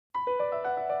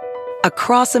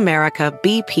Across America,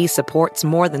 BP supports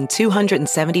more than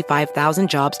 275,000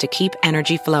 jobs to keep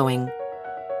energy flowing.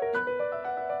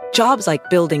 Jobs like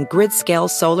building grid-scale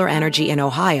solar energy in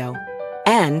Ohio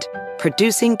and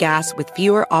producing gas with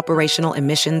fewer operational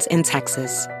emissions in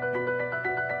Texas.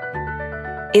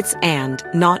 It's and,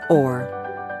 not or.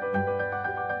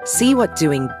 See what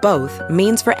doing both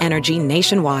means for energy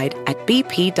nationwide at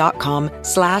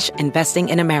bp.com/investing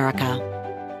in America.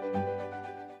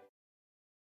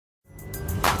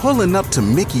 Pulling up to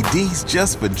Mickey D's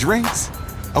just for drinks?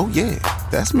 Oh yeah,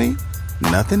 that's me.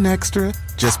 Nothing extra,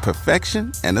 just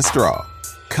perfection and a straw.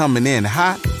 Coming in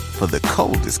hot for the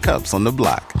coldest cups on the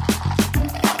block.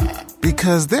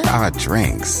 Because there are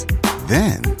drinks.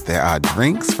 Then there are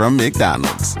drinks from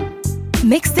McDonald's.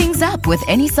 Mix things up with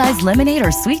any size lemonade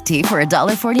or sweet tea for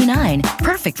 $1.49.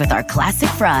 Perfect with our classic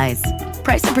fries.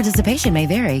 Price and participation may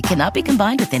vary. Cannot be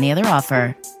combined with any other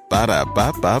offer.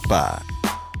 Ba-da-ba-ba-ba.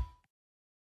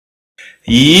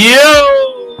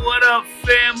 Yo, what up,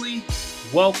 family?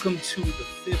 Welcome to the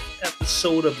 5th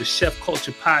episode of the Chef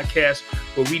Culture Podcast,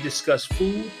 where we discuss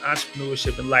food,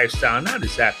 entrepreneurship, and lifestyle, not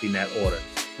exactly in that order,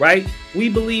 right? We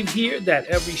believe here that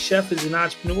every chef is an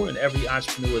entrepreneur and every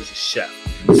entrepreneur is a chef.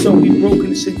 So we've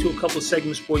broken this into a couple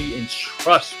segments for you, and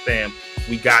trust, fam,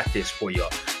 we got this for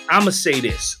y'all. I'm going to say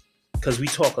this because we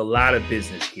talk a lot of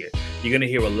business here. You're going to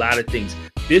hear a lot of things.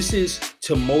 This is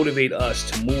to motivate us,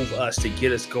 to move us, to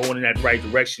get us going in that right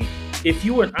direction. If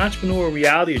you are an entrepreneur in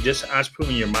reality or just an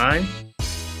entrepreneur in your mind,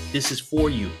 this is for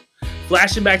you.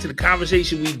 Flashing back to the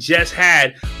conversation we just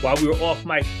had while we were off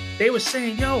mic, they were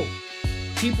saying, yo,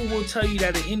 people will tell you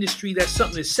that in industry that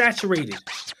something is saturated.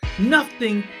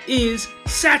 Nothing is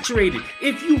saturated.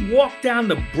 If you walk down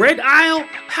the bread aisle,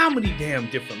 how many damn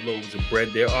different loaves of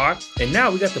bread there are? And now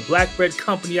we got the Black Bread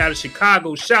Company out of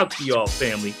Chicago. Shout to y'all,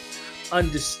 family.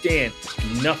 Understand,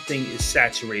 nothing is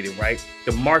saturated, right?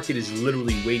 The market is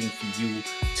literally waiting for you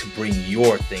to bring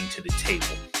your thing to the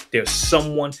table. There's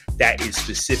someone that is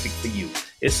specific for you.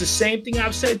 It's the same thing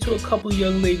I've said to a couple of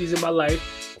young ladies in my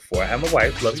life before I had my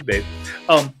wife. Love you, babe.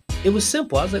 It was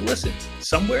simple. I was like, listen,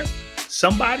 somewhere,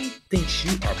 somebody thinks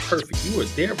you are perfect. You are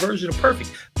their version of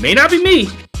perfect. May not be me,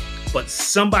 but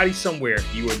somebody somewhere,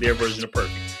 you are their version of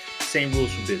perfect. Same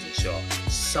rules for business, y'all.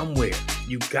 Somewhere,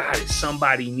 you got it.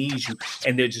 Somebody needs you,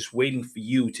 and they're just waiting for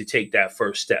you to take that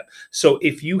first step. So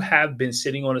if you have been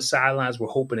sitting on the sidelines, we're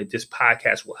hoping that this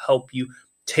podcast will help you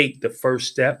take the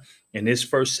first step. And this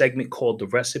first segment called The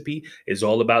Recipe is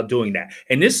all about doing that.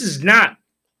 And this is not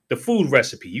the food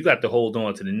recipe. You got to hold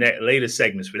on to the later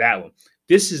segments for that one.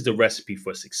 This is the recipe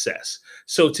for success.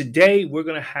 So today we're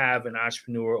going to have an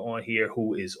entrepreneur on here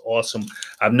who is awesome.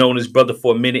 I've known this brother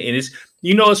for a minute, and it's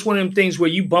one of them things where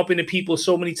you bump into people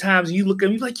so many times and you look at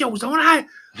them, you're like, yo, what's going on?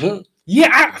 Yeah,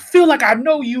 I feel like I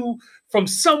know you from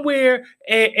somewhere,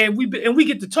 and we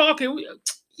get to talk, and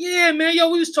yeah, man,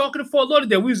 yo, we was talking to Fort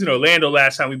Lauderdale. We was in Orlando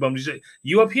last time we bumped.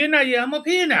 You up here now? Yeah, I'm up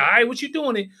here now. All right, what you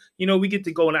doing? We get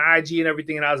to go on the IG and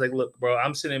everything, and I was like, look, bro,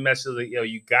 I'm sending messages like, yo,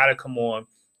 you got to come on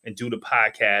and do the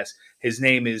podcast. His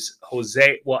name is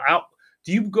Jose. Well, what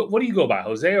do you go by,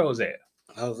 Jose or Hosea?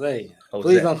 Jose.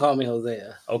 Please don't call me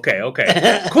Hosea. Okay.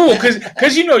 Cool,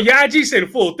 because your IG say the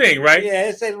full thing, right? Yeah,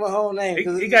 it says my whole name.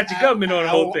 It got your government on the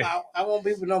whole thing. I want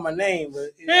people to know my name, but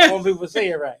I want people to say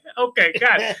it right. Okay,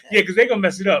 got it. Yeah, because they're going to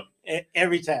mess it up.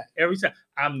 Every time.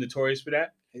 I'm notorious for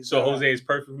that. So Jose is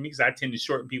perfect for me because I tend to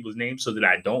shorten people's names so that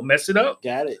I don't mess it up.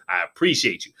 Got it. I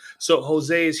appreciate you. So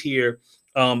Jose is here.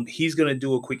 He's going to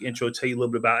do a quick intro, tell you a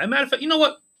little bit about it. As a matter of fact, you know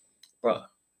what, bro?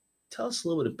 Tell us a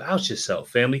little bit about yourself,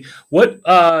 family. What?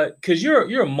 Because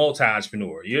you're a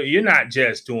multi-entrepreneur. You're not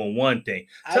just doing one thing.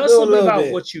 Tell us a little bit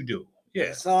about what you do.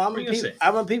 Yeah. So I'm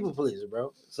a people pleaser,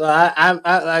 bro. So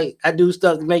I do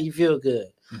stuff to make you feel good.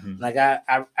 Mm-hmm. Like I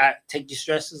take your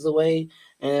stresses away,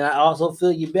 and I also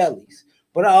fill your bellies.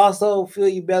 But I also fill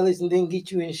your bellies and then get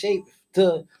you in shape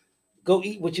to go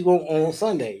eat what you want on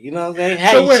Sunday. You know what I'm saying?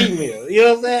 Have your cheat meal. You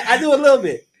know what I'm saying? I do a little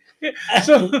bit.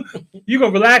 So you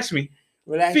gonna relax me.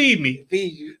 Feed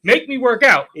you, make me work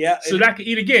out, so that I can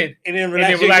eat again, and then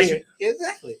relax you.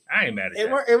 Exactly. I ain't mad at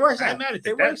that. It works out. I ain't mad at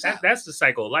that. That's the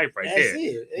cycle of life right there.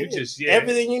 That's it.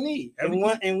 Everything you need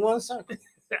in one circle.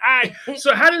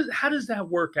 So how does that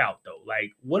work out though?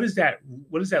 Like, what does that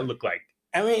look like?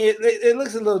 I mean, it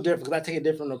looks a little different because I take a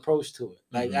different approach to it.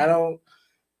 Like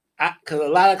because a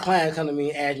lot of clients come to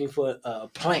me and ask me for a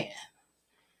plan,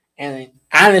 and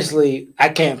honestly, I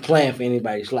can't plan for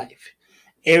anybody's life.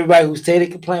 Everybody who say they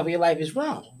can plan for your life is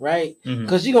wrong, right?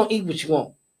 Because you're gonna eat what you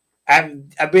want.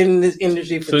 I've been in this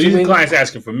industry for. So these clients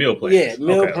asking for meal plans. Yeah,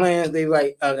 meal plans. They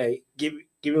like, okay, give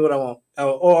me what I want,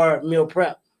 or meal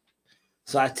prep.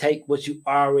 So I take what you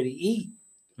already eat,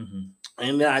 and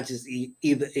then I just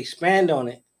either expand on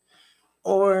it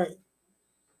or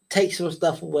take some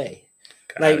stuff away.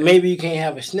 Like maybe you can't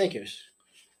have a Snickers.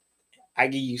 I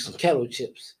give you some kettle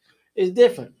chips. It's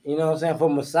different. You know what I'm saying? For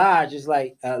massage, it's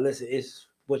like, listen, it's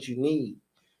what you need.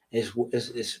 It's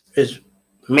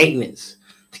maintenance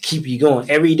to keep you going.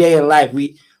 Every day in life,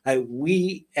 we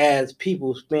as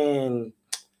people spend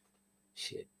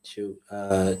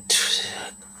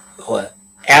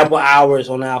Apple hours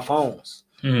on our phones.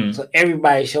 So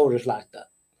everybody's shoulders locked up.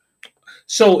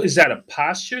 So is that a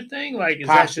posture thing? Like, is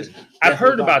posture. That just? I've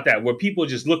heard about that where people are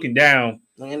just looking down.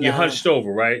 You're hunched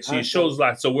over, right? So your shoulders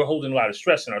locked. So we're holding a lot of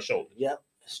stress in our shoulders. Yep,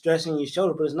 stressing your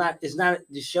shoulder, but it's not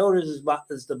the shoulders is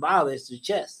the bother. It's the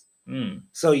chest.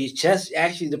 So your chest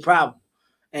actually the problem,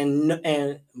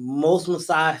 and most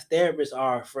massage therapists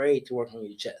are afraid to work on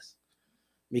your chest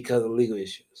because of legal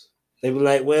issues. They be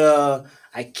like, "Well,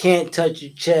 I can't touch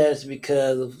your chest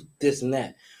because of this and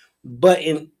that," but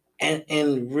in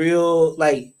real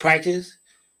like practice,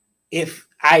 if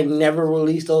I never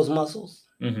release those muscles,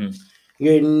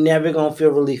 you're never gonna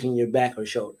feel relief in your back or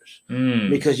shoulders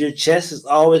because your chest is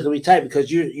always gonna be tight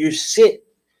because you sit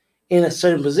in a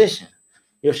certain position.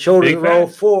 Your shoulders roll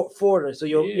forward, so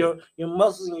your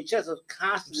muscles in your chest are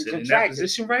constantly contracting. In that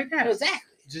position right now, exactly.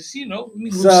 Just let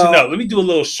me loosen up. Let me do a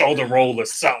little shoulder roll or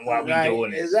something while we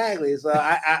doing it. Exactly. So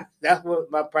I that's what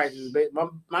my practice is based.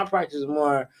 My practice is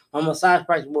more. My massage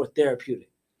practice is more therapeutic.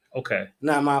 Okay.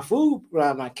 Now my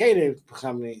catering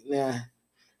company.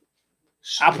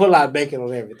 I put a lot of bacon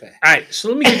on everything. All right, so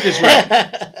let me get this right.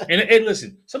 and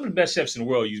listen, some of the best chefs in the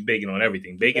world use bacon on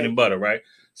everything, bacon and butter, right?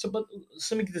 So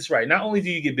let me get this right. Not only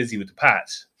do you get busy with the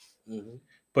pots,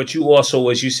 but you also,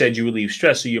 as you said, you relieve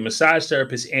stress. So you're a massage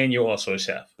therapist and you're also a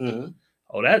chef.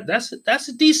 Oh, that's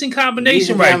a decent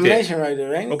combination right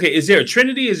there, ain't it? Okay, is there a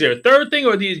trinity? Is there a third thing,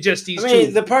 or just these two?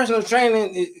 The personal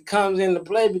training comes into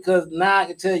play because now I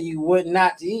can tell you what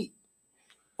not to eat,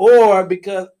 or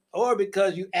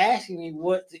because you asking me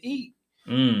what to eat.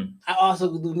 I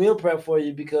also do meal prep for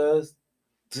you because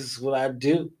this is what I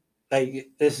do. Like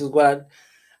this is what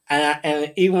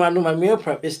and even when I do my meal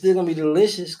prep, it's still gonna be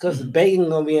delicious because the bacon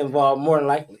gonna be involved more than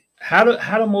likely. How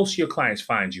do most of your clients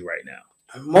find you right now?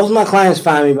 Most of my clients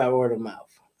find me by word of mouth.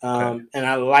 And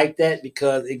I like that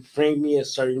because it brings me a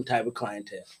certain type of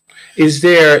clientele. Is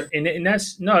there, and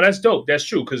that's dope. That's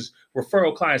true because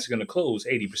referral clients are going to close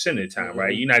 80% of the time,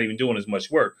 right? You're not even doing as much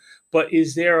work. But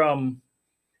is there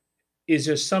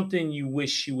something you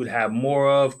wish you would have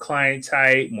more of, client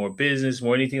type, more business,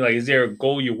 more anything? Like, is there a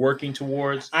goal you're working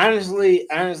towards? Honestly,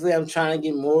 I'm trying to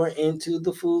get more into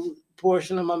the food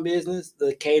portion of my business,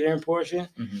 the catering portion,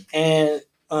 and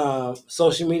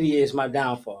social media is my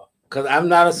downfall. Because I'm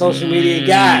not a social media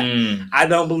guy. I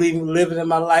don't believe in living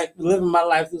my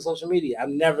life through social media.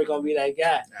 I'm never going to be that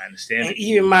guy. I understand. And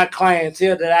even my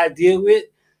clientele that I deal with,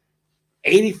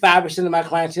 85% of my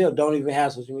clientele don't even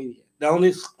have social media. The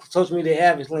only social media they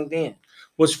have is LinkedIn.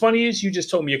 What's funny is you just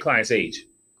told me your client's age.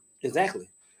 Exactly.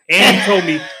 And you told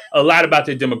me a lot about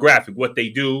their demographic, what they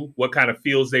do, what kind of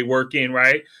fields they work in,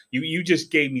 right? You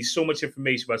just gave me so much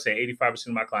information by saying 85%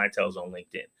 of my clientele is on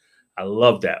LinkedIn. I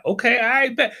love that. Okay, I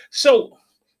bet. So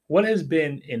what has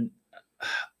been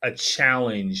a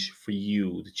challenge for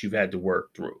you that you've had to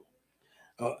work through?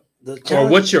 Or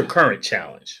what's your current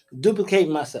challenge?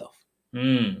 Duplicating myself.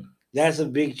 That's a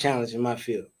big challenge in my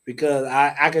field because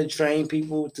I can train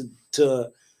people to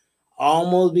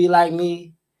almost be like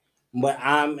me, but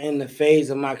I'm in the phase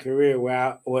of my career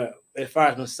where as far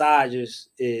as massages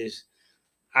is,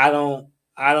 I don't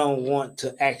want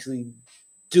to actually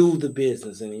do the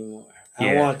business anymore.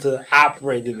 I want to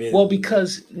operate the business. Well,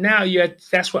 because now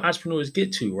that's what entrepreneurs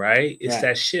get to, right? It's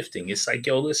that shifting. It's like,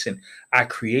 yo, listen, I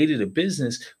created a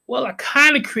business. Well, I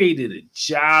kind of created a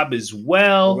job as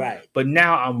well. Right. But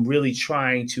now I'm really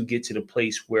trying to get to the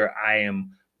place where I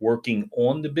am working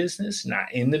on the business,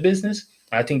 not in the business.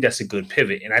 I think that's a good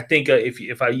pivot. And I think if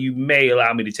you may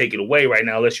allow me to take it away right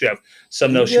now, unless you have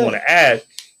something else you want to add,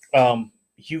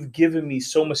 you've given me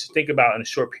so much to think about in a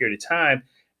short period of time.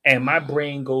 And my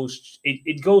brain goes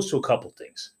to a couple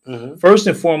things. First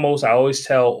and foremost, I always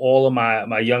tell all of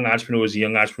my young entrepreneurs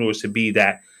to be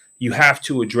that you have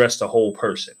to address the whole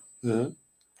person,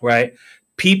 right?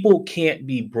 People can't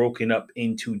be broken up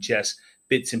into just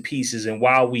bits and pieces. And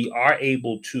while we are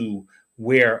able to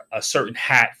wear a certain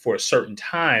hat for a certain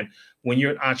time, when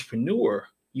you're an entrepreneur,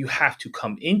 you have to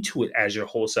come into it as your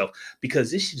whole self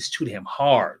because this shit is too damn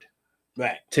hard.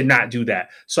 Right. To not do that.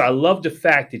 So I love the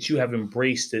fact that you have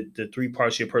embraced the three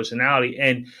parts of your personality.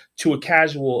 And to a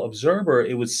casual observer,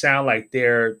 it would sound like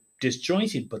they're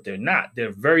disjointed, but they're not.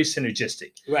 They're very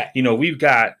synergistic. Right. You know, we've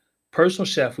got personal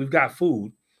chef, we've got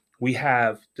food, we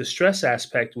have the stress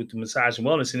aspect with the massage and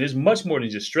wellness, and there's much more than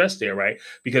just stress there, right?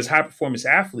 Because high performance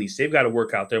athletes, they've got to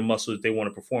work out their muscles if they want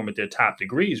to perform at their top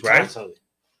degrees, right? Totally.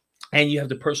 And you have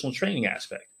the personal training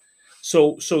aspect.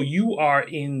 So you are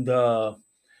in the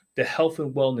health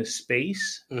and wellness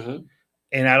space,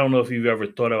 and I don't know if you've ever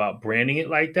thought about branding it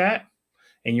like that.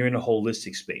 And you're in a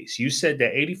holistic space. You said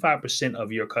that 85%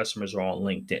 of your customers are on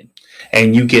LinkedIn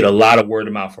and you get a lot of word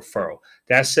of mouth referral.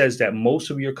 That says that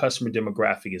most of your customer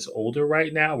demographic is older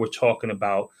right now. We're talking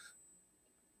about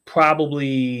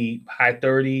probably high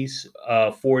 30s,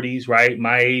 40s, right?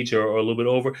 My age or a little bit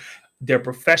over. They're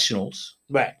professionals,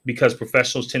 right? Because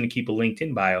professionals tend to keep a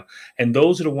LinkedIn bio. And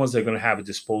those are the ones that are going to have a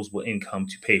disposable income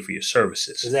to pay for your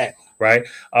services. Exactly. Right.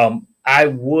 I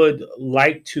would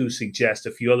like to suggest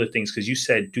a few other things because you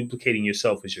said duplicating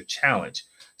yourself is your challenge.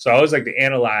 So I always like to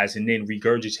analyze and then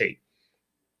regurgitate.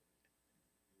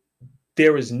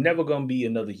 There is never going to be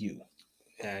another you.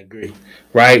 I agree.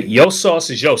 Right. Your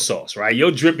sauce is your sauce, right?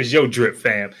 Your drip is your drip,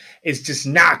 fam. It's just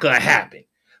not going to happen.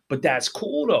 But that's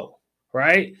cool, though.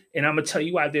 Right. And I'm going to tell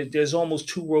you why there's almost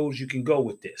two roads you can go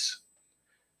with this.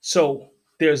 So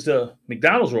there's the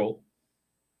McDonald's road,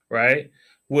 right?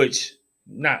 Which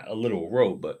not a literal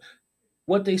road, but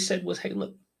what they said was, hey,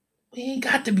 look, we ain't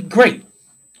got to be great.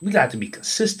 We got to be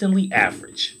consistently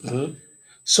average.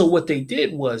 So what they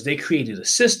did was they created a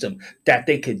system that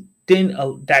they could then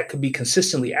that could be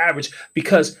consistently average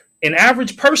because an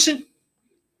average person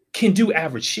can do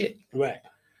average shit. Right.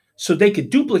 So they could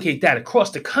duplicate that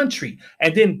across the country.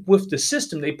 And then with the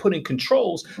system, they put in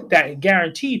controls that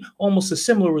guaranteed almost a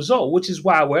similar result, which is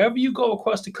why wherever you go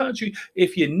across the country,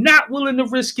 if you're not willing to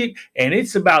risk it and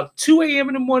it's about 2 a.m.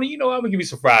 in the morning, you know, I'm going to give you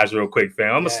some fries real quick, fam.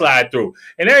 I'm going to slide through.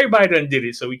 And everybody done did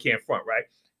it, so we can't front, right?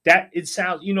 That it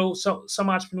sounds, you know, some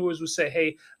entrepreneurs would say,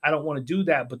 hey, I don't want to do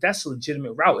that, but that's a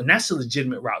legitimate route. And that's a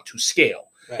legitimate route to scale.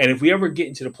 Right. And if we ever get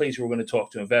into the place where we're going to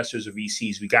talk to investors or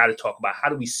VCs, we got to talk about how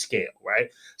do we scale, right?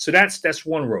 So that's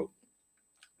one road.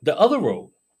 The other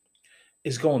road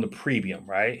is going to premium,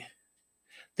 right?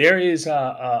 There is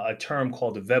a term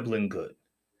called the Veblen good.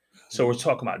 So we're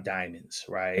talking about diamonds,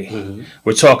 right? Mm-hmm.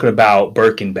 We're talking about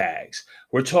Birkin bags.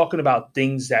 We're talking about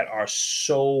things that are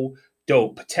so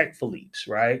dope. Patek Philippe's,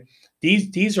 right?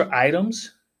 These are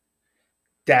items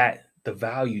that the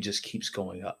value just keeps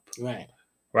going up. Right.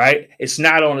 Right? It's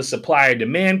not on a supply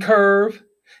demand curve.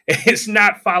 It's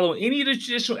not following any of the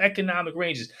traditional economic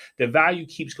ranges. The value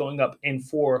keeps going up. And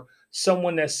for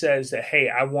someone that says that, hey,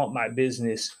 I want my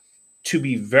business to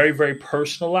be very, very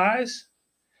personalized,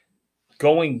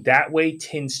 going that way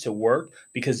tends to work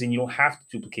because then you don't have to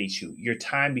duplicate you. Your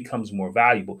time becomes more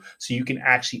valuable. So you can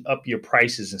actually up your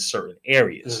prices in certain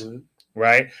areas. Mm-hmm.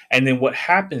 Right? And then what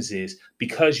happens is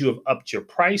because you have upped your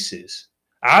prices,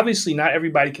 obviously, not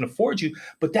everybody can afford you,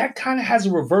 but that kind of has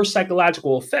a reverse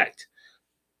psychological effect.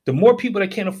 The more people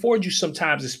that can't afford you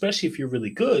sometimes, especially if you're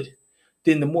really good,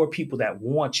 then the more people that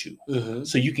want you. Mm-hmm.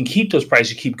 So you can keep those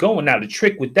prices, you keep going. Now, the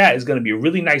trick with that is going to be a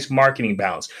really nice marketing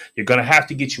balance. You're going to have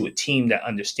to get you a team that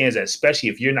understands that, especially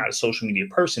if you're not a social media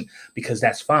person, because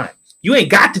that's fine. You ain't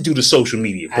got to do the social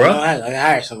media, bro. I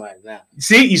hire somebody now.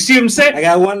 You see what I'm saying? I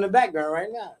got one in the background right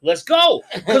now. Let's go.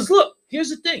 Because look, here's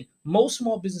the thing. Most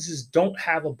small businesses don't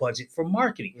have a budget for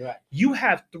marketing. Right. You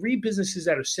have 3 businesses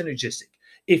that are synergistic.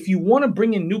 If you want to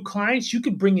bring in new clients, you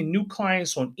could bring in new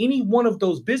clients on any one of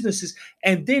those businesses.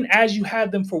 And then as you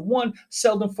have them for one,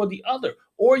 sell them for the other.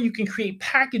 Or you can create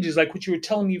packages like what you were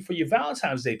telling me for your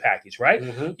Valentine's Day package, right?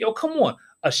 Mm-hmm. Yo, come on.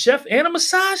 A chef and a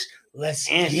massage? Let's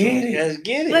get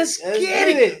it. Let's get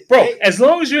it. Bro, as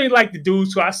long as you ain't like the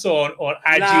dudes who I saw on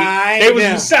IG, they was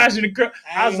massaging the girl.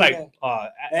 I was like,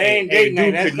 dude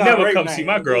could never come see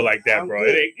my girl like that, bro.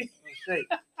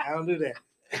 I don't do that.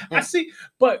 I see,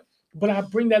 but I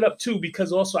bring that up too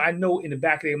because also I know in the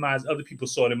back of their minds other people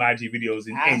saw it in my IG videos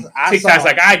and TikToks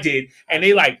like I did, and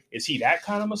they like, is he that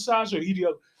kind of massage or he the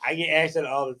other? I get asked that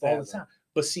all the time.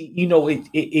 But see, you know,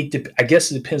 I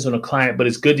guess it depends on the client, but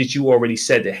it's good that you already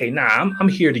said that, hey, I'm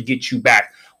here to get you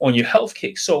back on your health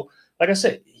kick. So like I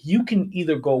said, you can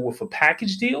either go with a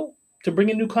package deal to bring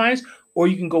in new clients, or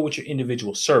you can go with your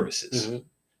individual services, mm-hmm.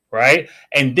 right?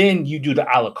 And then you do the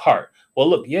a la carte. Well,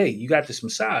 look, you got this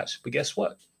massage, but guess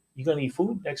what? You're going to need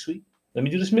food next week. Let me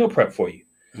do this meal prep for you.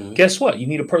 Mm-hmm. Guess what? You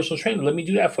need a personal trainer. Let me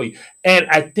do that for you. And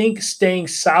I think staying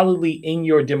solidly in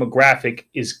your demographic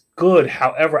is good.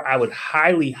 However, I would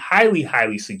highly, highly,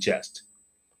 highly suggest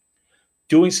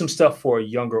doing some stuff for a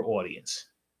younger audience.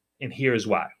 And here's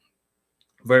why.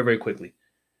 Very, very quickly.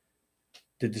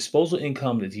 The disposable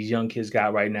income that these young kids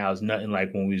got right now is nothing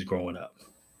like when we was growing up.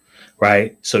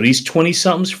 right? So these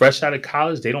 20-somethings fresh out of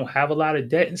college, they don't have a lot of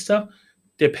debt and stuff.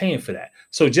 They're paying for that.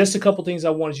 So just a couple things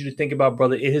I wanted you to think about,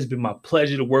 brother. It has been my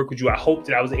pleasure to work with you. I hope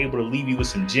that I was able to leave you with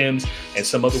some gems and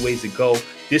some other ways to go.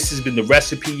 This has been the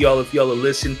recipe, y'all. If y'all are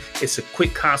listening, it's a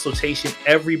quick consultation.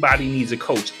 Everybody needs a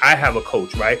coach. I have a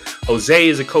coach, right? Jose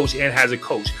is a coach and has a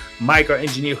coach. Mike, our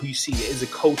engineer, who you see, is a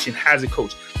coach and has a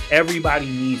coach. Everybody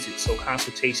needs it. So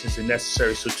consultations are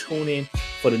necessary. So tune in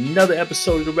for another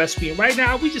episode of The Recipe. And right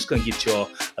now, we're just going to get y'all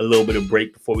a little bit of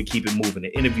break before we keep it moving.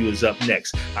 The interview is up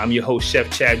next. I'm your host, Chef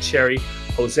Chad Cherry.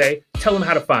 Jose, tell them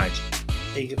how to find you.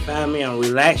 You can find me on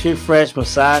Relax Refresh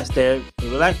Massage Therapy.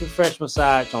 Relax Refresh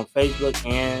Massage on Facebook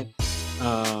and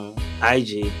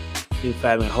IG. You can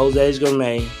find me Jose's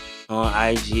Gourmet on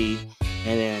IG.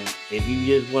 And then if you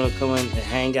just want to come in and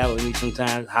hang out with me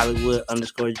sometimes,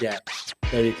 Hollywood_Jack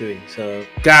 33. So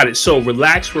got it. So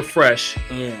Relax Refresh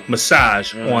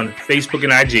Massage on Facebook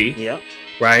and IG. Yep.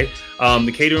 Right.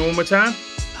 The catering one more time.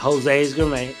 Jose's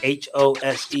Gourmet.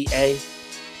 HOSEA.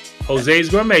 Jose's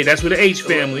Gourmet. That's with the H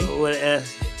family. With an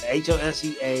S.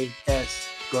 HOSEAS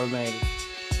Gourmet.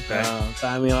 Okay.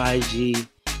 Find me on IG.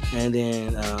 And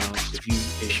then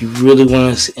if you really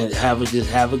want to have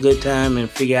a good time and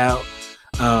figure out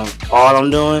all I'm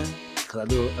doing, because I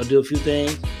do a few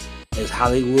things, is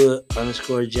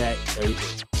Hollywood_Jack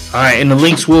 33. All right, and the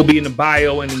links will be in the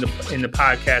bio and in the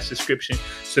podcast description.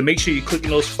 So make sure you're clicking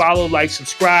those follow, like,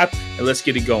 subscribe, and let's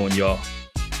get it going, y'all.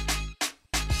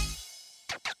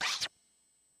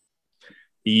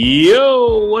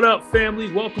 Yo, what up,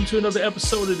 family? Welcome to another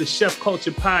episode of the Chef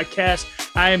Culture Podcast.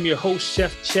 I am your host,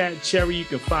 Chef Chad Cherry. You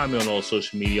can find me on all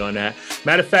social media on that.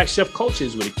 Matter of fact, Chef Culture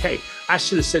is with a K. I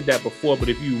should have said that before, but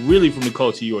if you're really from the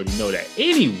culture, you already know that.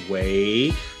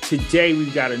 Anyway, today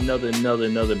we've got another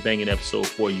banging episode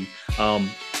for you. I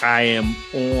am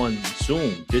on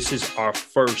Zoom. This is our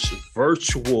first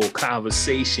virtual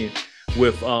conversation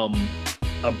with a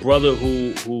brother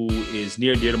who is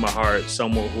near and dear to my heart,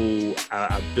 someone who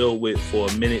I've built with for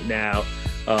a minute now,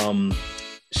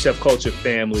 Chef Culture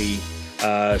family,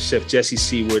 Chef Jesse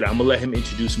Seward. I'm going to let him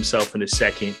introduce himself in a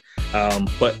second.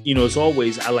 But, as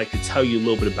always, I like to tell you a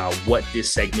little bit about what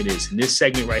this segment is. And this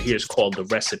segment right here is called The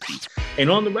Recipe. And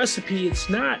on The Recipe, it's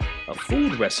not a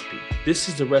food recipe. This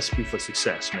is the recipe for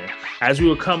success, man. As we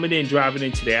were driving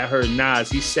in today, I heard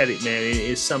Nas. He said it, man.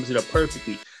 It sums it up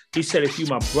perfectly. He said, if you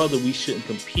my brother, we shouldn't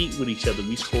compete with each other.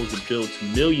 We're supposed to build to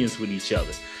millions with each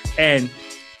other. And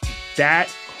that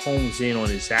hones in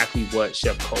on exactly what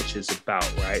Chef Culture is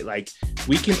about, right? Like,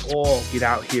 we can all get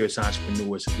out here as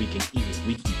entrepreneurs and we can eat it.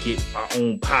 We can get our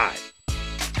own pie.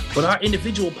 But our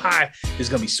individual pie is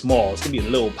going to be small. It's going to be a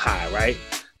little pie, right?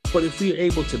 But if we're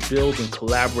able to build and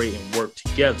collaborate and work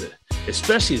together,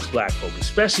 especially as Black folk,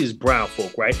 especially as brown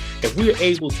folk, right? If we are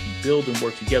able to build and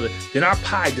work together, then our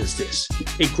pie does this.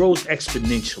 It grows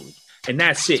exponentially. And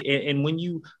that's it. And when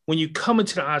you come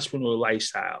into the entrepreneurial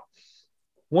lifestyle,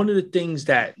 one of the things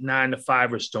that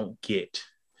 9-to-5ers don't get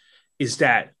is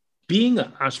that being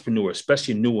an entrepreneur,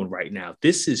 especially a new one right now,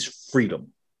 this is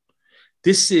freedom.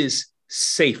 This is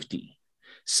safety.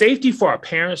 Safety for our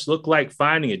parents look like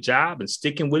finding a job and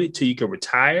sticking with it till you can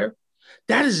retire.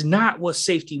 That is not what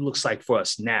safety looks like for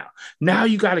us now. Now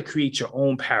you got to create your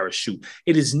own parachute.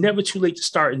 It is never too late to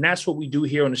start. And that's what we do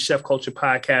here on the Chef Culture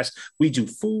Podcast. We do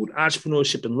food,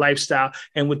 entrepreneurship, and lifestyle.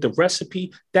 And with The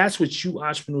Recipe, that's what you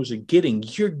entrepreneurs are getting.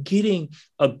 You're getting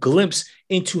a glimpse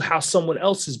into how someone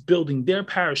else is building their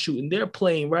parachute and their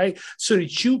plane, right? So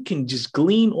that you can just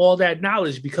glean all that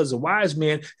knowledge, because a wise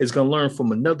man is going to learn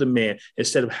from another man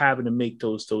instead of having to make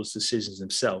those decisions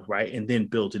himself, right? And then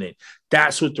building it.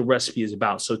 That's what The Recipe is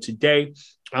about. So today,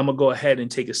 I'm going to go ahead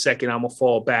and take a second. I'm going to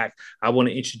fall back. I want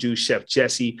to introduce Chef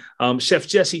Jesse. Chef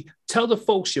Jesse, tell the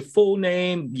folks your full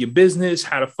name, your business,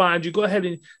 how to find you. Go ahead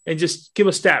and just give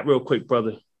us that real quick,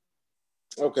 brother.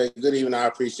 Okay, good evening. I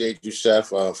appreciate you, Chef,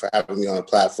 for having me on the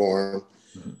platform.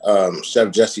 Chef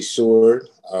Jesse Seward.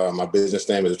 My business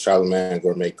name is Travel Man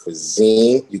Gourmet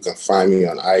Cuisine. You can find me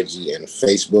on IG and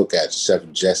Facebook at Chef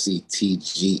Jesse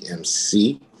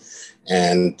TGMC.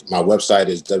 And my website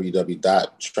is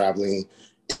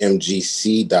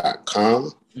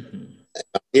www.travelingmgc.com.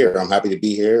 I'm here. I'm happy to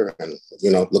be here and,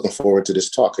 looking forward to this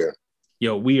talk here.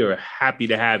 Yo, we are happy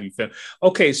to have you, fam.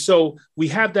 Okay, so we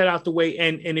have that out the way.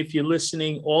 And if you're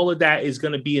listening, all of that is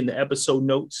going to be in the episode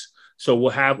notes. So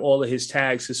we'll have all of his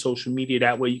tags, his social media.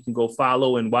 That way you can go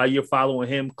follow. And while you're following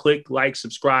him, click, like,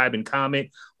 subscribe, and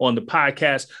comment on the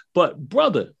podcast. But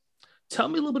brother, tell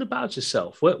me a little bit about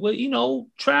yourself. What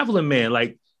traveling man,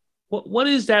 like what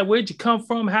is that? Where'd you come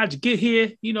from? How'd you get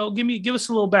here? Give us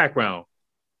a little background.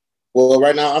 Well,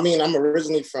 right now, I mean, I'm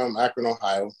originally from Akron,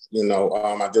 Ohio. You know,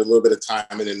 I did a little bit of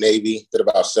time in the Navy, did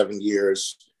about 7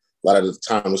 years. A lot of the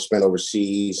time was spent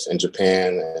overseas in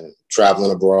Japan and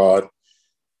traveling abroad.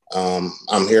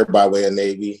 I'm here by way of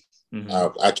Navy.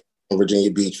 I came from Virginia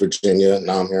Beach, Virginia.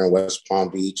 Now I'm here in West Palm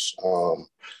Beach.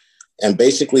 And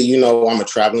basically, you know, I'm a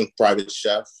traveling private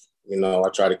chef. You know, I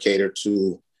try to cater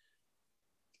to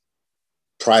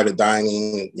private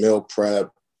dining, meal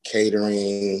prep,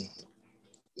 catering,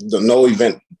 no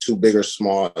event too big or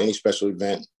small, any special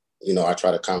event, you know, I try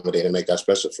to accommodate and make that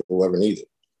special for whoever needs it.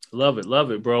 Love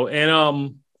it, bro.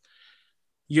 And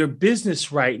your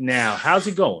business right now, how's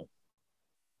it going?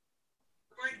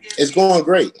 It's going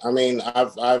great. I mean,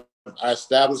 I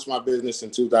established my business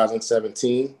in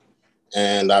 2017,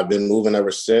 and I've been moving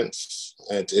ever since.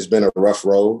 It's been a rough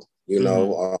road, you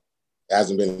know. It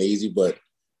hasn't been easy, but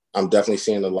I'm definitely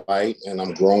seeing the light, and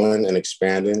I'm growing and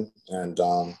expanding, and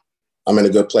I'm in a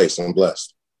good place. I'm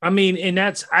blessed. I mean, and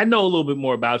I know a little bit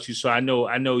more about you. So I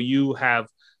know you have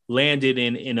landed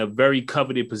in a very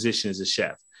coveted position as a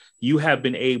chef. You have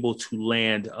been able to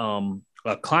land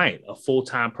a client, a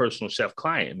full-time personal chef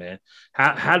client, man.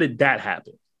 How did that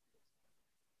happen?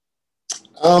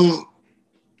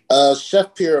 A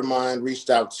chef peer of mine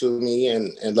reached out to me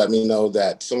and let me know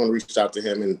that someone reached out to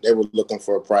him and they were looking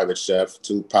for a private chef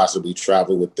to possibly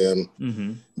travel with them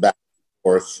back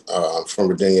forth from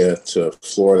Virginia to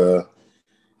Florida,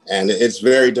 and it's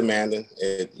very demanding.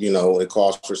 It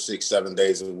calls for 6-7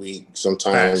 days a week,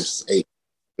 sometimes 8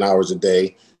 hours a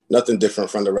day. Nothing different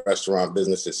from the restaurant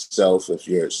business itself. If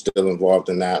you're still involved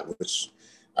in that, which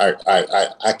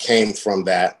I came from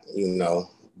that, you know,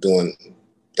 doing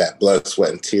that blood,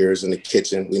 sweat, and tears in the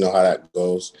kitchen. We know how that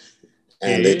goes,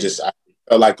 and I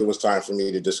felt like it was time for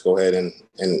me to just go ahead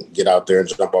and get out there and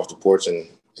jump off the porch and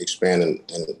expand and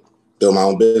build my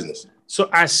own business. So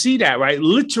I see that, right?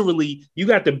 Literally, you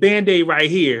got the Band-Aid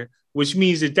right here, which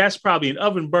means that that's probably an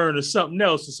oven burn or something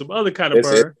else or some other kind of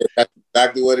burn. That's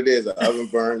exactly what it is, an oven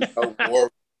burn.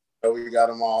 We got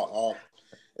them all.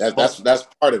 That's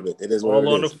part of it. It is all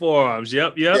on the forearms.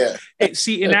 Yep. Yeah.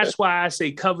 And that's why I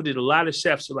say coveted. A lot of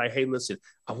chefs are like, hey, listen,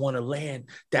 I want to land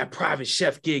that private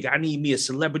chef gig. I need me a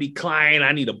celebrity client.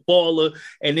 I need a baller.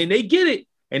 And then they get it.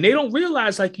 And they don't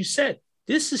realize, like you said,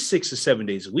 this is 6 or 7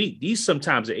 days a week. These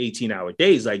sometimes are 18-hour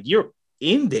days. Like, you're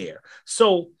in there.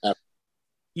 So,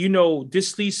 you know,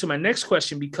 this leads to my next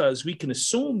question, because we can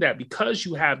assume that because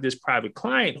you have this private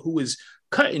client who is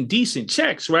cutting decent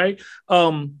checks, right?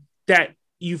 That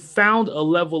you found a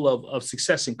level of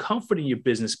success and comfort in your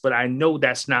business, but I know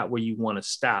that's not where you want to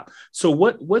stop. So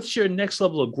what's your next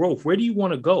level of growth? Where do you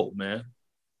want to go, man?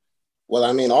 Well,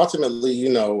 I mean, ultimately, you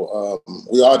know,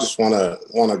 we all just want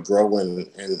to grow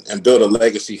and build a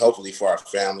legacy, hopefully for our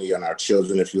family and our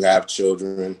children. If you have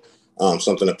children,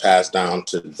 something to pass down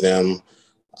to them.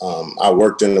 I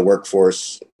worked in the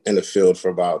workforce in the field for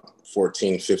about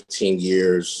 14, 15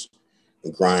 years,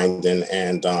 grinding.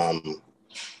 And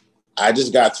I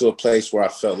just got to a place where I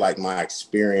felt like my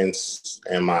experience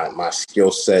and my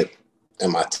skill set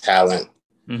and my talent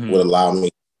would allow me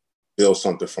build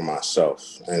something for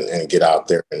myself and get out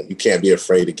there. And you can't be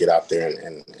afraid to get out there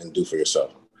and do for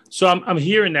yourself. So I'm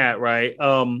hearing that, right?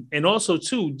 And also,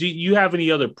 too, do you have any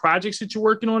other projects that you're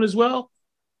working on as well?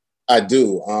 I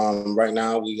do. Right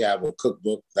now, we have a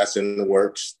cookbook that's in the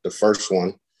works, the first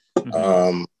one.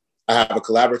 I have a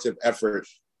collaborative effort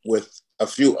with a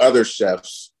few other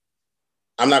chefs.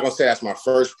 I'm not going to say that's my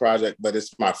first project, but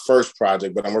it's my first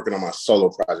project, but I'm working on my solo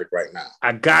project right now.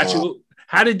 I got you.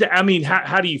 How do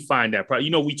you find that? You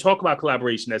know, we talk about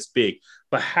collaboration, that's big,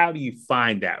 but how do you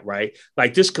find that, right?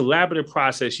 Like this collaborative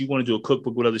process, you want to do a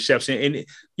cookbook with other chefs. And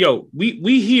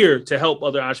we here to help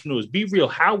other entrepreneurs. Be real.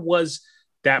 How was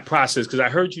that process? Because I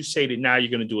heard you say that now you're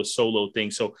going to do a solo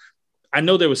thing. So I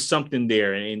know there was something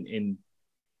there. And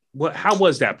how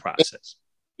was that process?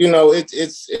 You know,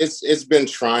 it's been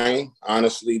trying,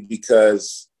 honestly,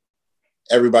 because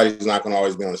everybody's not going to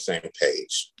always be on the same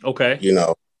page. Okay. You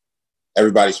know,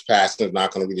 everybody's passion is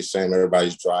not going to be the same.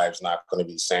 Everybody's drive is not going to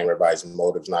be the same. Everybody's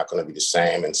motive is not going to be the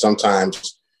same. And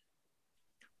sometimes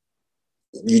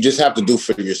you just have to do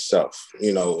for yourself.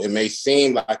 You know, it may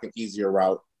seem like an easier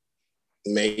route,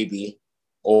 maybe,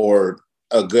 or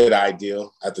a good idea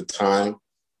at the time,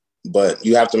 but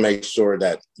you have to make sure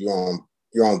that you're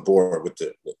on board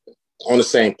on the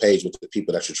same page with the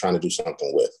people that you're trying to do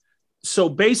something with. So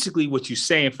basically what you're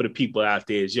saying for the people out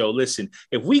there is, listen,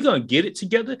 if we're going to get it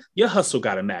together, your hustle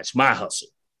got to match my hustle.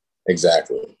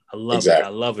 Exactly. I love it. I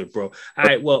love it, bro. All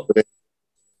right. Well,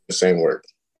 the same work.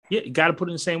 Yeah, you got to put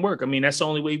in the same work. I mean, that's the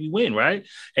only way we win, right?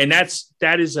 And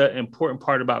that is an important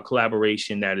part about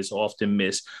collaboration that is often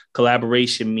missed.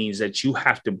 Collaboration means that you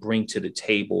have to bring to the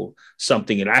table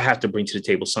something, and I have to bring to the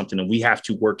table something, and we have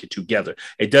to work it together.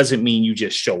 It doesn't mean you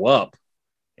just show up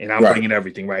and I'm bringing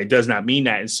everything, right? It does not mean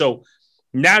that. And so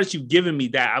now that you've given me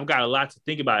that, I've got a lot to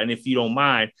think about. And if you don't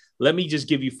mind, let me just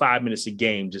give you 5 minutes a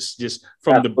game, just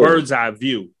from the bird's eye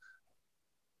view.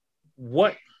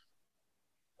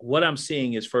 What I'm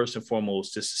seeing is, first and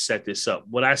foremost, just to set this up,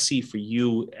 what I see for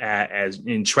you as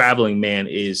in traveling, man,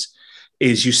 is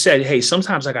you said, hey,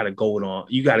 sometimes I got to go it on.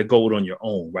 You got to go it on your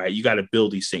own, right? You got to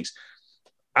build these things.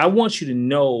 I want you to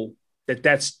know that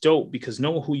that's dope, because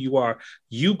knowing who you are,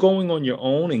 you going on your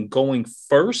own and going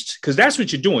first, because that's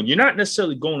what you're doing. You're not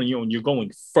necessarily going on your own. You're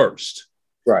going first.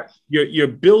 Right. You're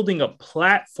building a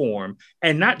platform,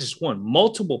 and not just one,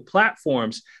 multiple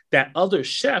platforms that other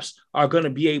chefs are going to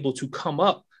be able to come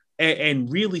up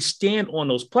and really stand on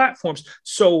those platforms.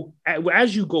 So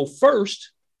as you go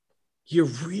first, you're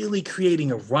really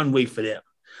creating a runway for them,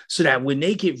 so that when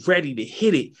they get ready to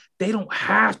hit it, they don't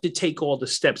have to take all the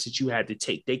steps that you had to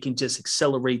take. They can just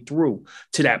accelerate through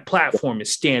to that platform and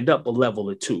stand up a level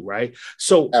or two, right?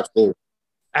 So absolutely.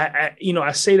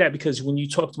 I say that because when you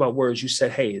talked about words, you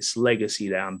said, hey, it's legacy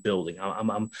that I'm building.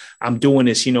 I'm doing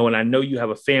this, and I know you have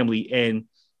a family, and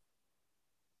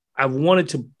I wanted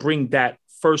to bring that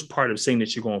first part of saying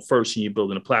that you're going first and you're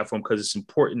building a platform, because it's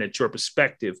important that your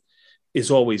perspective is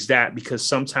always that, because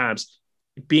sometimes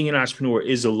being an entrepreneur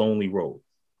is a lonely road.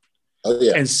 Oh,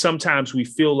 yeah. And sometimes we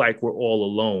feel like we're all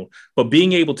alone, but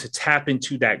being able to tap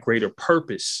into that greater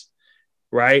purpose,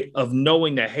 right, of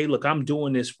knowing that, hey, look, I'm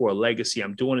doing this for a legacy.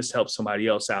 I'm doing this to help somebody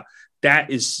else out. That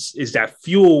is that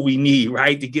fuel we need,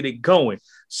 right, to get it going.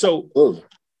 So,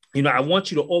 I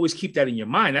want you to always keep that in your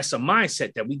mind. That's a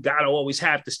mindset that we got to always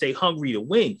have to stay hungry to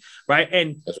win, right?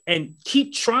 And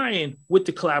keep trying with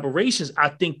the collaborations. I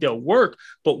think they'll work.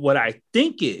 But what I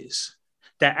think is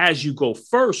that as you go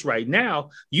first right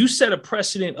now, you set a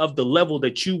precedent of the level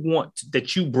that you want,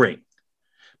 that you bring.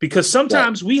 Because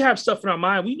sometimes we have stuff in our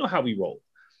mind, we know how we roll,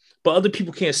 but other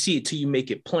people can't see it till you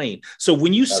make it plain. So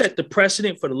when you set the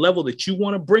precedent for the level that you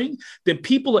want to bring, then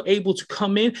people are able to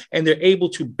come in and they're able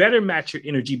to better match your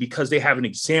energy, because they have an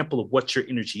example of what your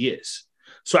energy is.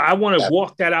 So I want to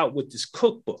walk that out with this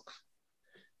cookbook.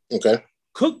 Okay.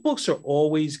 Cookbooks are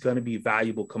always going to be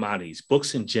valuable commodities,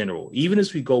 books in general, even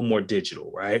as we go more digital,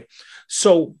 right?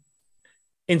 So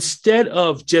instead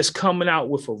of just coming out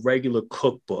with a regular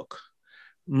cookbook,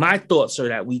 my thoughts are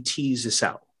that we tease this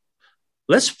out.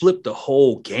 Let's flip the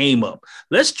whole game up.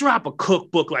 Let's drop a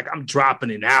cookbook like I'm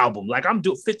dropping an album, like I'm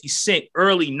doing 50 Cent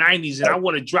early 90s, and I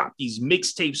want to drop these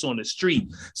mixtapes on the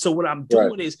street. So what I'm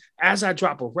doing is, as I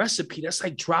drop a recipe, that's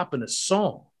like dropping a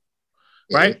song,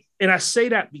 right? And I say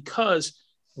that because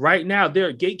right now there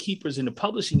are gatekeepers in the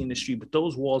publishing industry, but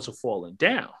those walls are falling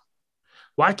down.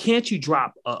 Why can't you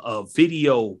drop a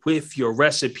video with your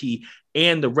recipe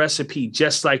and the recipe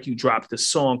just like you dropped the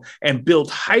song, and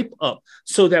build hype up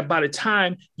so that by the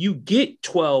time you get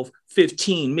 12,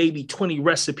 15, maybe 20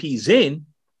 recipes in,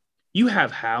 you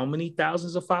have how many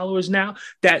thousands of followers now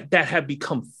that have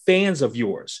become fans of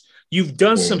yours? You've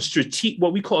done some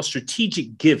what we call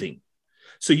strategic giving.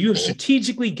 So you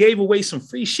strategically gave away some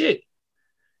free shit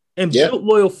and built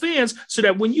loyal fans, so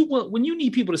that when you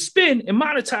need people to spend and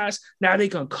monetize, now they're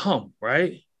going to come,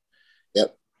 right?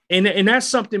 Yep. And that's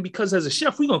something, because as a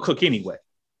chef, we're going to cook anyway.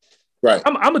 Right.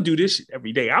 I'm going to do this shit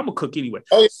every day. I'm going to cook anyway.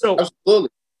 Oh, yeah, so, absolutely.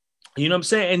 You know what I'm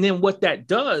saying? And then what that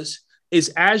does is,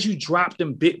 as you drop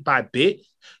them bit by bit,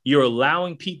 you're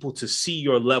allowing people to see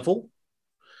your level.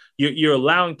 You're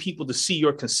allowing people to see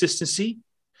your consistency.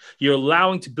 You're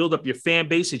allowing to build up your fan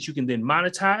base that you can then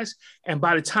monetize. And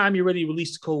by the time you're ready to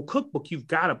release the cold cookbook, you've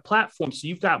got a platform. So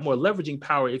you've got more leveraging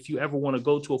power if you ever want to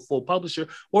go to a full publisher,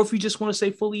 or if you just want to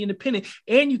stay fully independent,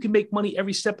 and you can make money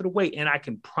every step of the way. And I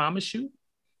can promise you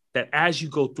that as you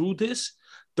go through this,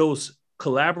 those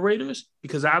collaborators,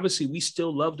 because obviously we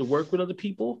still love to work with other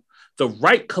people, the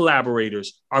right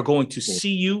collaborators are going to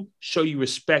see you, show you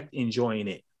respect, enjoying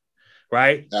it.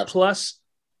 Right. Absolutely. Plus,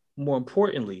 more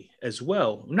importantly as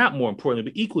well, not more importantly,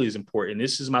 but equally as important,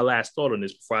 this is my last thought on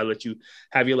this before I let you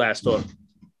have your last thought.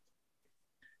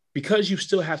 Because you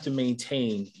still have to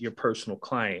maintain your personal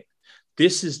client,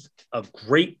 this is a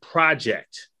great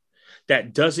project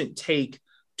that doesn't take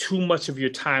too much of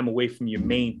your time away from your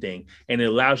main thing, and it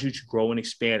allows you to grow and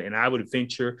expand. And I would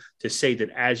venture to say that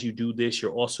as you do this,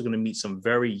 you're also going to meet some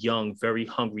very young, very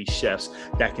hungry chefs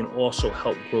that can also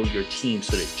help grow your team,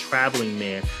 so that Traveling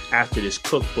Man, after this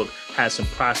cookbook, has some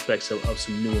prospects of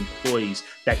some new employees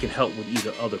that can help with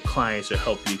either other clients or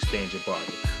help you expand your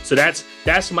volume. So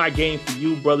that's my game for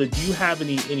you, brother. Do you have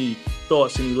any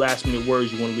thoughts, any last minute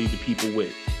words you want to leave the people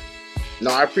with? No,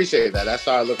 I appreciate that. That's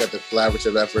how I look at the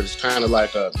collaborative effort. It's kind of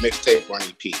like a mixtape or an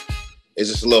EP.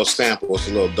 It's just a little sample. It's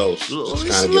a little dose.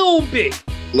 Just a little bit.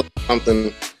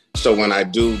 Something. So when I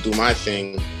do my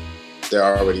thing, they're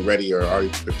already ready or already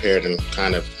prepared and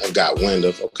kind of have got wind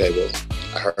of, okay, well,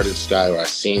 I heard this guy or I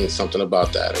seen something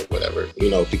about that or whatever,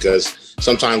 because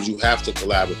sometimes you have to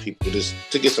collab with people just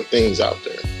to get some things out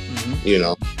there,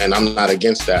 and I'm not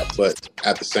against that. But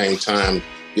at the same time,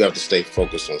 you have to stay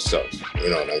focused on self,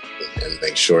 and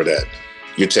make sure that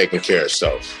you're taking care of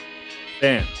self.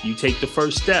 Bam, you take the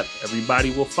first step,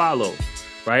 everybody will follow,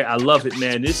 right? I love it,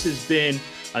 man. This has been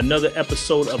another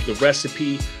episode of The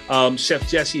Recipe. Chef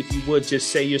Jesse, if you would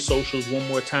just say your socials one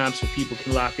more time so people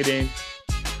can lock it in.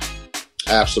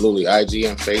 Absolutely. IG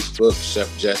and Facebook,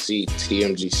 Chef Jesse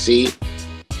TMGC.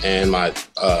 And my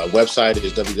website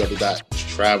is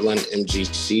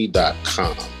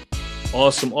www.travelingmgc.com.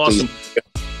 Awesome. Please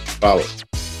follow.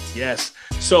 Yes.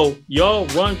 So y'all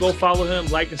go follow him,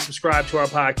 like and subscribe to our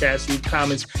podcast, leave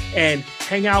comments, and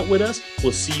hang out with us.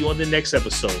 We'll see you on the next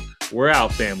episode. We're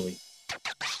out, family.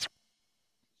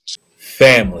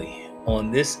 Family,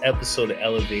 on this episode of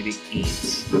Elevated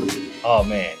Eats, oh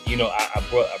man, I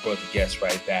brought the guests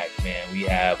right back, man. We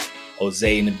have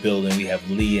Jose in the building. We have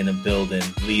Leah in the building.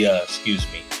 Leah, excuse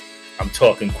me. I'm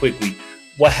talking quickly.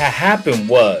 What happened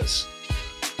was,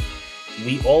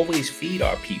 we always feed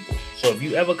our people. So if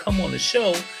you ever come on the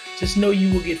show, just know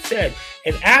you will get fed.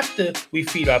 And after we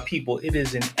feed our people, it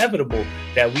is inevitable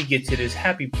that we get to this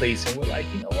happy place and we're like,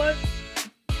 you know what?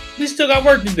 We still got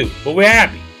work to do, but we're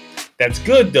happy. That's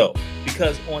good though,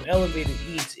 because on Elevated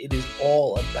Eats, it is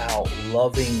all about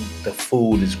loving the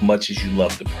food as much as you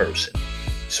love the person.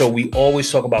 So we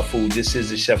always talk about food. This is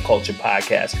the Chef Culture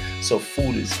Podcast. So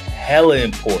food is hella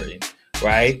important,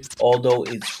 right? Although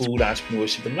it's food,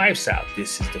 entrepreneurship, and lifestyle,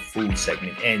 this is the food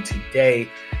segment. And today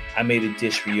I made a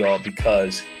dish for y'all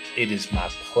because it is my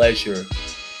pleasure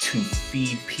to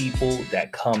feed people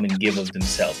that come and give of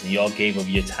themselves. And y'all gave of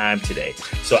your time today.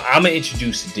 So I'm going to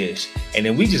introduce the dish and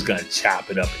then we just going to chop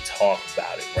it up and talk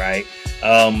about it, right?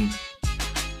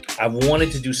 I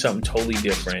wanted to do something totally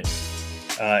different,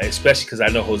 especially because I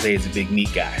know Jose is a big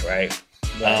meat guy, right?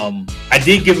 I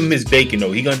did give him his bacon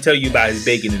though. He's going to tell you about his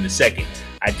bacon in a second.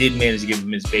 I did manage to give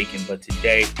him his bacon, but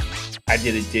today I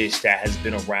did a dish that has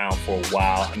been around for a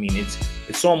while. I mean, it's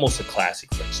almost a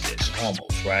classic French dish,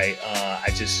 almost, right? I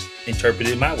just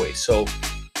interpreted it my way. So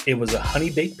it was a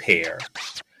honey baked pear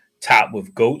topped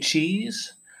with goat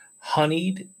cheese,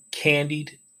 honeyed,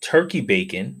 candied turkey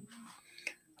bacon,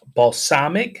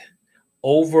 balsamic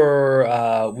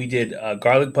over, we did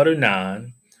garlic butter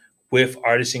naan with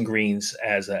artisan greens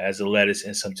as a lettuce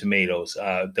and some tomatoes,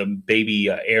 the baby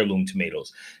heirloom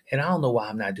tomatoes. And I don't know why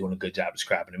I'm not doing a good job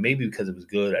describing it. Maybe because it was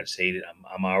good. I just ate it.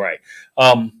 I'm all right.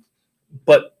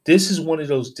 But this is one of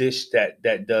those dishes that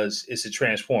does, it's a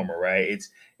transformer, right?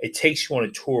 It takes you on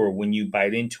a tour. When you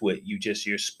bite into it,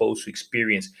 you're supposed to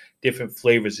experience different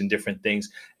flavors and different things.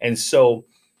 And so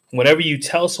whenever you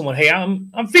tell someone, hey,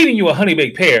 I'm feeding you a honey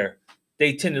baked pear,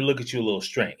 they tend to look at you a little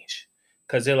strange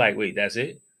because they're like, wait, that's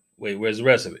it? Wait, where's the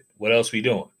rest of it? What else we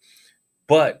doing?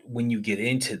 But when you get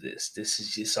into this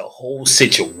is just a whole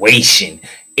situation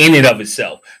in and of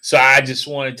itself. So I just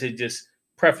wanted to just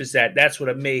preface that. That's what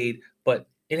I made. But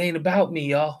it ain't about me,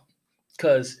 y'all.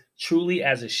 Because truly,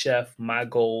 as a chef, my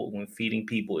goal when feeding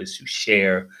people is to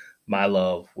share my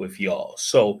love with y'all.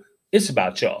 So it's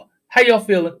about y'all. How y'all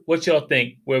feeling? What y'all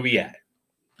think? Where we at?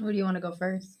 Where do you want to go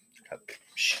first? Okay.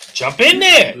 Jump in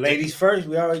there. Ladies first.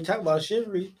 We already talked about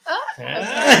chivalry.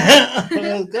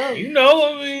 Let's go. You know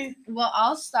what I mean? Well,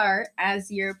 I'll start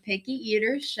as your picky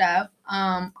eater chef.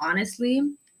 Honestly,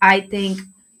 I think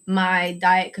my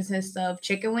diet consists of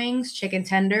chicken wings, chicken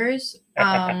tenders,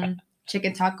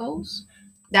 chicken tacos,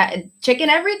 that chicken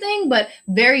everything, but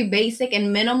very basic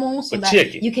and minimal so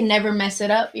that you can never mess it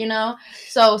up,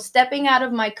 So stepping out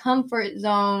of my comfort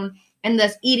zone and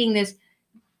thus eating this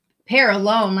pear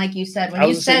alone, like you said. When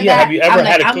you said that, have you ever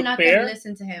had a I'm cooked not pear? going to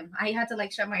listen to him. I had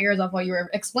to shut my ears off while you were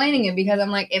explaining it because I'm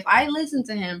like, if I listen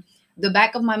to him, the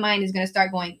back of my mind is going to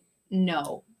start going,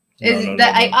 no.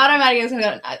 I automatically was going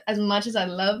to go, as much as I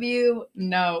love you,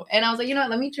 no. And I was like, you know what,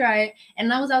 let me try it.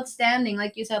 And that was outstanding.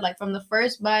 Like you said, from the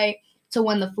first bite to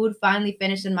when the food finally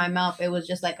finished in my mouth, it was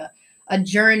just like a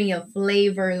journey of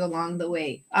flavors along the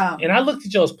way. And I looked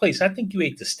at y'all's place. I think you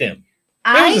ate the stem.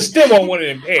 There was a stem on one of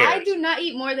them pears. I do not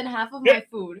eat more than half of my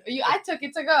food. I took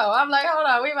it to go. I'm like, hold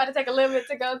on, we about to take a little bit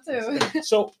to go too.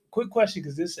 So, quick question,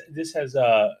 because this has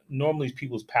normally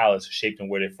people's palates are shaped on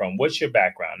where they're from. What's your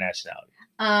background, nationality?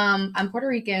 I'm Puerto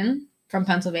Rican from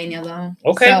Pennsylvania, though.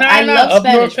 Okay, so I love up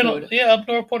Spanish north, food. up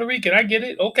north Puerto Rican. I get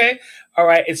it. Okay, all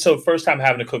right. And so, first time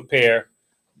having to cook pear.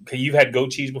 Okay, you've had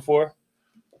goat cheese before?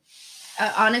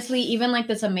 Honestly, even like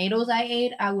the tomatoes I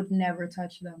ate, I would never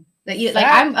touch them.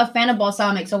 I'm a fan of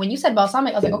balsamic, so when you said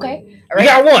balsamic, I was like, okay, all right, you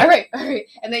got one. All right.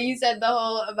 And then you said the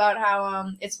whole about how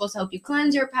it's supposed to help you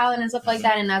cleanse your palate and stuff like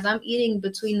that. And as I'm eating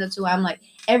between the two, I'm like,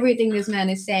 everything this man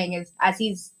is saying is, as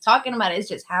he's talking about it, it's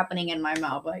just happening in my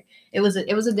mouth. Like it was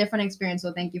a different experience.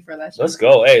 So thank you for that. Let's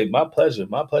go. Hey, my pleasure.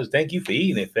 My pleasure. Thank you for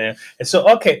eating it, fam. And so,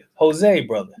 okay, Jose,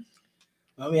 brother.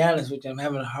 I'll be honest with you. I'm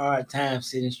having a hard time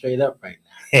sitting straight up right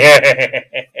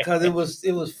now because it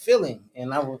was filling,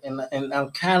 and I'm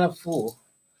kind of full.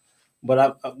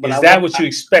 But is that what you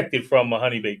expected from a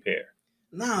honey baked pear?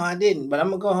 No, I didn't. But I'm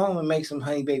gonna go home and make some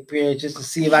honey baked pear just to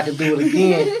see if I can do it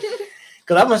again.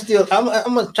 Because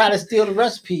I'm gonna try to steal the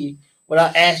recipe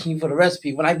without asking you for the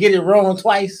recipe. When I get it wrong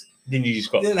twice, then you just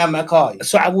call. Then I'm gonna call you.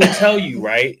 So I will tell you,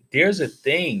 right? There's a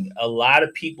thing. A lot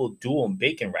of people do them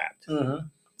bacon wrapped. Mm-hmm.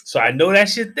 So I know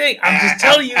that's your thing. I'm just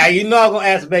telling you. You know I'm gonna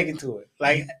add bacon to it.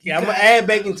 Like I'm gonna add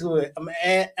bacon to it. I'm gonna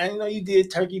add. I know you did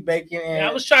turkey bacon. And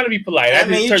I was trying to be polite. I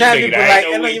mean, you trying to be polite.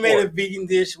 I know you made a vegan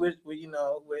dish with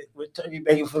turkey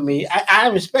bacon for me. I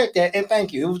respect that and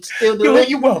thank you. It was still delicious.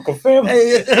 You're welcome, family.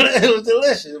 It was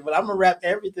delicious. But I'm gonna wrap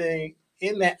everything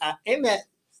in that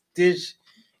dish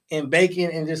in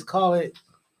bacon and just call it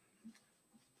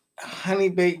honey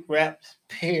baked wrapped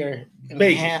pear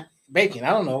bacon. Bacon. I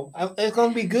don't know. It's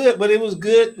gonna be good, but it was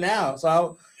good now.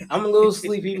 So I'm a little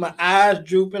sleepy. My eyes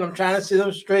drooping. I'm trying to sit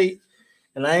up straight,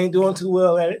 and I ain't doing too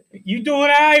well at it. You doing all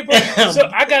right, bro? So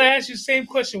I gotta ask you the same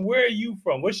question. Where are you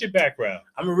from? What's your background?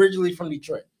 I'm originally from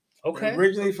Detroit. Okay. I'm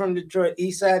originally from Detroit,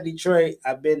 East Side Detroit.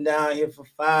 I've been down here for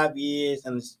 5 years,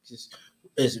 and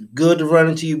it's good to run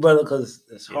into you, brother, because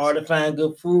it's hard to find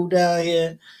good food down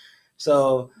here.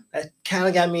 So that kind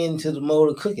of got me into the mode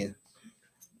of cooking.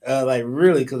 Like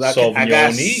really, because I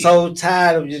got so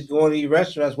tired of just going to these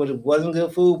restaurants where it wasn't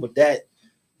good food. But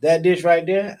that dish right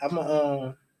there, I'm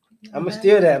gonna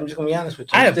steal that. I'm just gonna be honest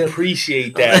with you. I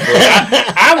appreciate that,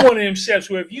 bro. I'm one of them chefs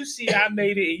where if you see I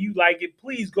made it and you like it,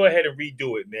 please go ahead and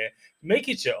redo it, man. Make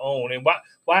it your own. And why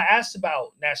I asked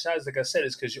about nationalities, like I said,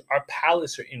 is because our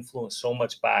palates are influenced so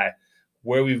much by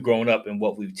where we've grown up and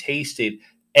what we've tasted.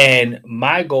 And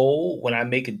my goal when I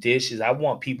make a dish is I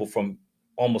want people from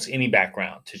almost any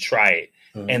background to try it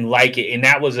and like it. And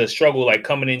that was a struggle, like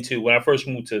coming into when I first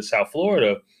moved to South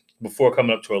Florida before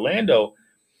coming up to Orlando,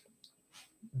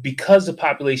 because the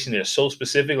population there is so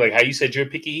specific, like how you said you're a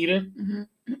picky eater,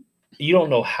 you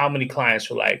don't know how many clients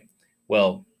were like,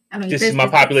 well, this is my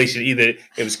population. Either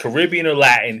it was Caribbean or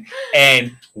Latin,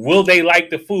 and will they like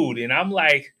the food? And I'm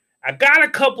like, I got a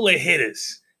couple of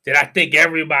hitters that I think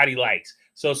everybody likes.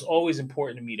 So it's always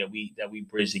important to me that we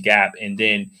bridge the gap, and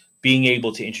then being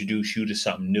able to introduce you to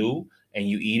something new and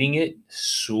you eating it,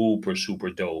 super, super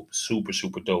dope. Super,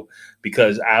 super dope.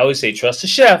 Because I always say, trust the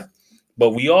chef.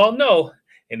 But we all know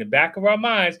in the back of our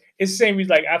minds, it's the same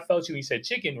reason, like I felt you when you said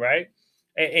chicken, right?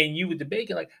 And you with the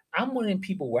bacon, like I'm one of them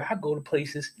people where I go to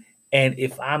places and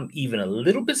if I'm even a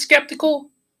little bit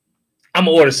skeptical, I'm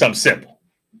going to order something simple.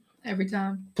 Every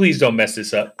time. Please don't mess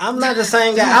this up. I'm not the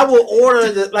same guy. I will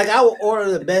order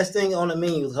the best thing on the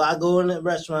menu. So I go in the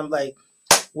restaurant, I'm like,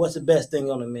 what's the best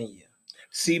thing on the menu?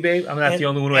 See, babe, I'm not the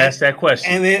only one who asked that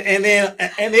question. And then,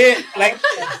 like,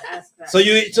 so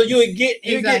you get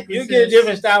a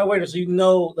different style of waiter, so you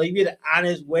know, like you get an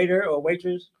honest waiter or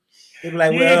waitress. They be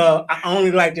like, well, I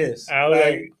only like this.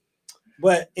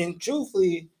 But in truth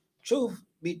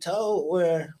be told,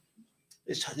 where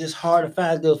it's just hard to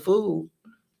find good food.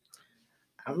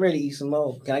 I'm ready to eat some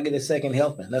more. Can I get a second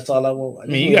helping? That's all I want.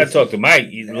 I mean, you got to talk to Mike.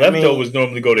 Leftovers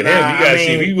normally go to him. You got to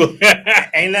see people.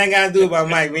 Ain't nothing got to do about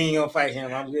Mike. We ain't going to fight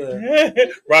him. I'm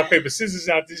good. Rock, paper, scissors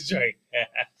out this joint.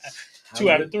 2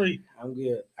 out of 3. I'm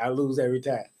good. I lose every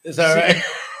time. It's all right.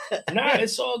 Nah,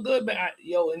 it's all good, man.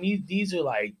 And these are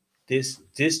like, this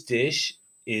dish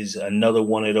is another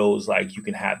one of those, like, you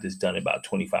can have this done in about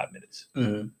 25 minutes.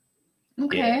 Mm-hmm.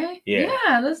 Okay.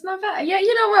 Yeah, that's not bad. Yeah,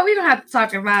 you know what? We don't have to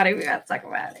talk about it. We got to talk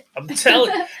about it. I'm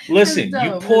telling you. Listen,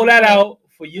 you pull that out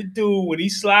for your dude when he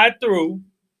slide through,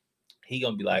 he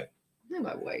going to be like,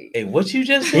 wait. Hey, what you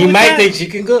just said? He might think she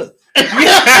can cook. You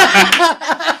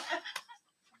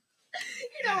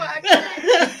know what?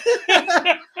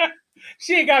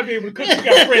 She ain't gotta be able to cook. She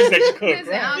got friends that can cook. Listen,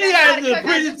 Right? You gotta do a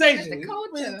presentation. Mr.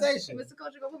 Culture. Presentation. Mr.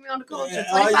 Culture gonna put me on the culture.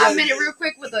 Yeah. 25-minute real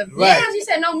quick with a Right. yeah. She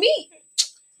said no meat.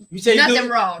 You say Nothing you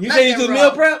do, wrong. You say you do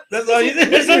meal prep? That's all you do.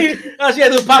 All she had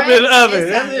to do is pop it in the oven.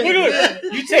 That's it. Look at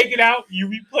it. You take it out, you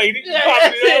replate it, you pop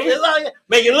it in the oven. That's all you-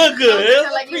 Make it look good.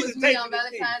 Feel like it was me on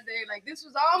Valentine's Day. Like this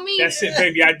was all me. That's it,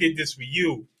 baby. I did this for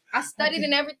you. I studied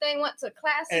and everything. Went to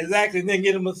classes. Exactly. And then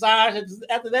get a massage.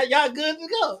 After that, y'all good to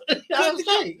go. Y'all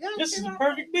straight. This is a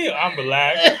perfect meal. I'm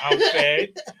relaxed. I'm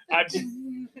fed. I just,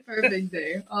 Perfect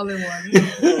day, all in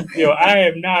one. yo, I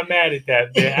am not mad at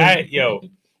that, man.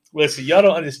 Listen, y'all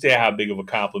don't understand how big of a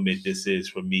compliment this is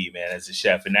for me, man, as a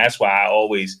chef, and that's why I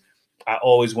always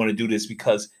want to do this,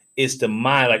 because it's the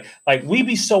mind. Like we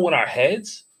be so in our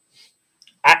heads.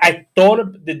 I thought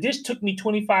of the dish took me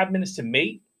 25 minutes to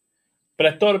make, but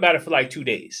I thought about it for like 2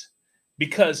 days,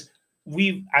 because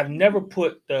I've never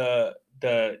put the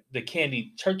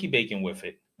candied turkey bacon with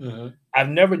it. Mm-hmm. I've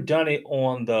never done it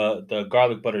on the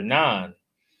garlic butter naan,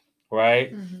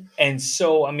 right? Mm-hmm. And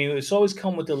so, I mean, it's always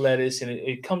come with the lettuce, and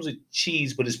it comes with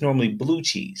cheese, but it's normally blue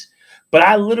cheese. But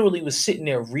I literally was sitting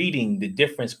there reading the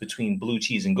difference between blue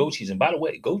cheese and goat cheese. And by the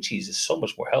way, goat cheese is so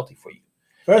much more healthy for you.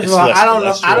 First It's of all, less I don't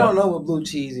know. cholesterol. I don't know what blue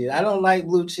cheese is. I don't like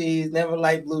blue cheese. Never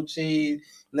liked blue cheese.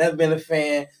 Never been a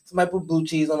fan. Somebody put blue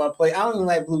cheese on my plate. I don't even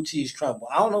like blue cheese crumble.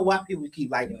 I don't know why people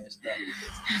keep liking this stuff.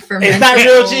 It's not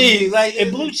real cheese. Like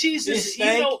And blue cheese is,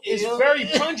 it's very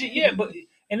pungent. Yeah,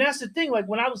 and that's the thing. Like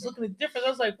when I was looking at the difference, I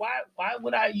was like, why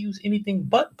would I use anything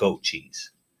but goat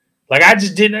cheese? Like I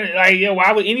just didn't like. Yeah,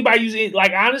 why would anybody use it?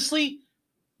 Like honestly,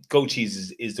 goat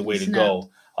cheese is the way to go.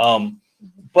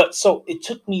 But so it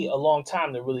took me a long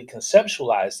time to really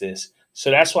conceptualize this. So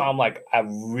that's why I'm like, I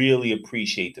really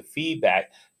appreciate the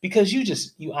feedback, because you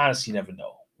honestly never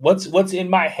know what's in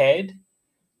my head.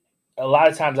 A lot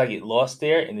of times I get lost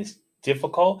there, and it's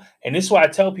difficult. And this is why I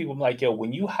tell people, I'm like, yo,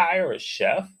 when you hire a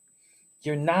chef,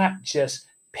 you're not just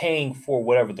paying for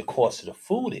whatever the cost of the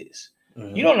food is.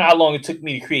 Mm-hmm. You don't know how long it took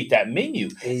me to create that menu.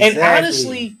 Exactly. And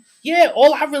honestly, yeah,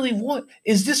 all I really want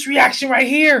is this reaction right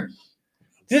here.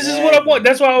 This is what I want.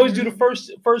 That's why I always do the first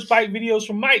bite videos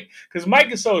from Mike, because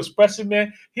Mike is so expressive,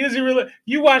 man. He doesn't really.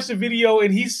 You watch the video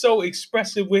and he's so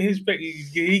expressive with his.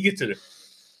 He gets to the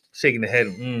shaking the head.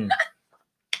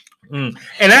 And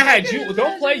I had you.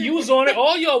 Don't play. You was on it.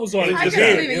 All y'all was on it. I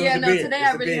couldn't believe it. Yeah, no. Today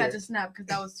I really had to snap because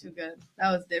that was too good.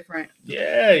 That was different.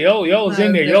 Yeah, y'all was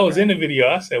in there. Y'all was in the video.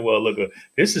 I said, well, look,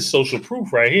 this is social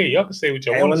proof right here. Y'all can say what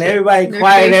y'all want to say. When everybody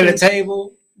quiet at the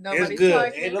table. Nobody's it's good.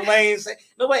 talking.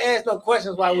 Nobody asked no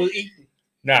questions while we were eating.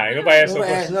 Nah, ain't nobody asked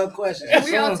no questions.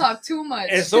 We all talk too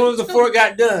much. As soon as the fork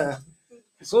got done,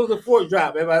 as soon as the fork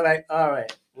dropped, everybody like, all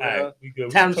right, we good.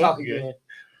 Time to talk again.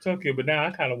 Talking, but now I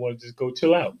kind of want to just go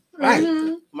chill out. Right.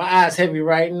 Mm-hmm. My eyes heavy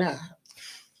right now.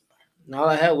 And all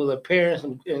I had was a pear and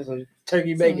some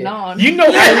turkey bacon. You know,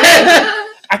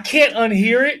 I can't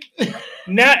unhear it.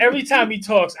 Now every time he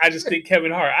talks, I just think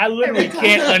Kevin Hart. I literally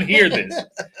can't unhear this.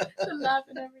 The laugh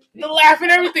and everything. The laugh and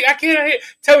everything. I can't unhear.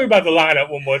 Tell me about the lineup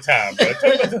one more time, bro.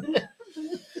 Tell me about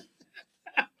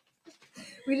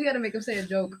We just gotta make him say a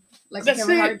joke, like That's a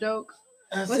Kevin it. Hart joke.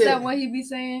 What's that one he be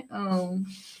saying?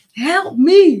 Help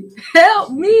me,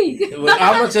 help me. Well,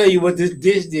 I'm gonna tell you what this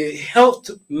dish did. Helped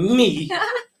me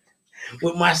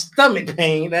with my stomach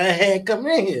pain that I had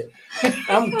coming in here.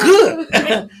 I'm good.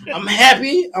 I'm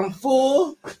happy. I'm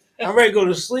full. I'm ready to go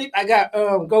to sleep. I got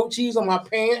goat cheese on my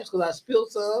pants because I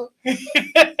spilled some.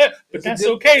 But that's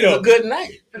okay though. It's a good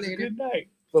night. It's a good night.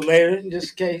 For later,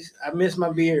 just in case I miss my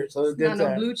beard, so it's good No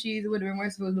time. blue cheese. It would have been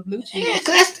worse if it was the blue cheese. Yeah,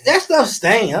 that stuff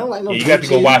stain. I don't like no. Yeah, you blue got to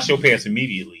go cheese. wash your pants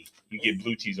immediately. You get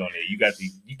blue cheese on there. You can't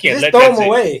Just let throw that them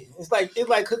away. It's like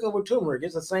cooking with turmeric.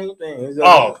 It's the same thing. It's You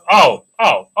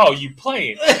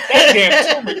playing. That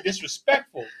damn turmeric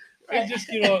disrespectful. It just,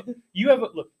 you ever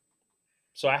look.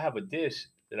 So I have a dish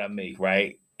that I make,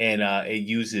 right? And it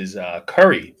uses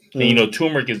curry. Mm. And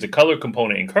turmeric is the color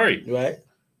component in curry. Right.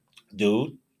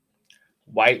 Dude,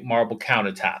 white marble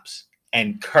countertops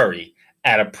and curry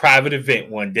at a private event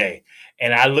one day.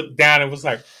 And I looked down and was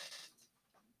like,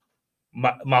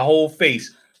 my whole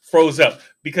face froze up,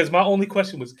 because my only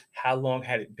question was, how long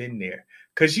had it been there?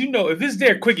 Because if it's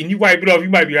there quick and you wipe it off, you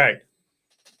might be all right.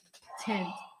 Tint.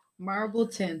 Marble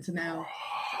tint now.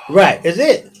 Right. That's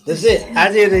it.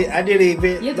 I did an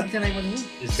event. You have to pretend like it wasn't me.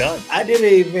 It's done. I did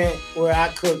an event where I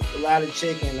cooked a lot of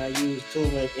chicken. I used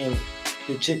turmeric in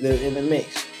the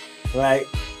mix. Right.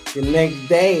 The next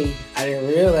day, I didn't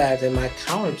realize that my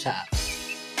countertop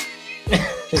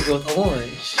was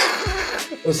orange.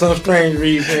 for some strange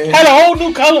reason. Had a whole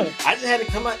new color. I just had to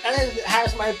come out. I had to hire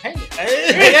somebody to paint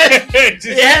it.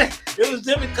 Yeah, it was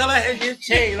different color. I had to get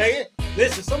changed. Like,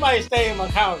 listen, somebody stayed in my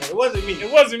counter. It wasn't me.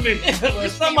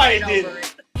 Somebody did.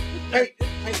 Paint it a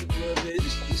little bit.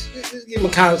 Just give my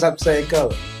counters up the same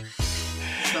color.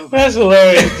 That's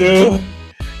hilarious, dude.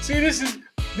 See, this is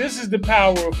the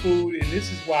power of food, and this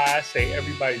is why I say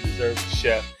everybody deserves a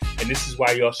chef, and this is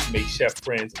why y'all should make chef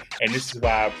friends, and this is why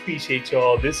I appreciate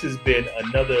y'all. This has been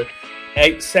another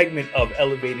segment of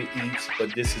Elevated Eats,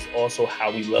 but this is also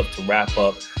how we love to wrap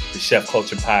up the Chef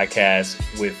Culture Podcast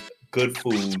with good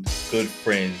food, good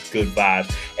friends, good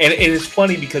vibes. And it's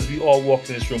funny because we all walked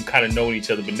in this room kind of knowing each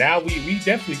other, but now we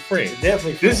definitely friends.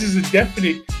 Definitely friends. This is a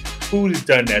definite, food has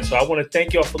done that. So I want to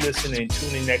thank y'all for listening and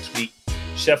tune in next week.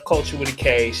 Chef Culture with a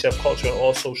K, Chef Culture on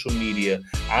all social media.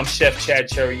 I'm Chef Chad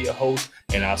Cherry, your host,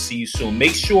 and I'll see you soon.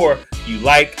 Make sure you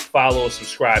like, follow, and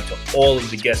subscribe to all of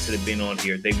the guests that have been on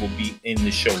here. They will be in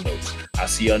the show notes. I'll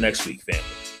see y'all next week, family.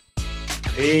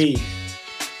 Peace.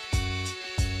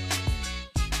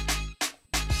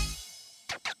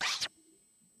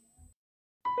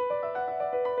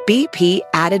 BP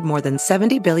added more than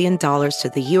 $70 billion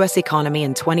to the U.S. economy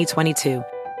in 2022.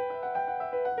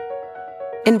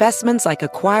 Investments like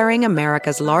acquiring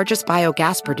America's largest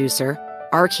biogas producer,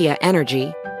 Archaea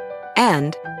Energy,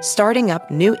 and starting up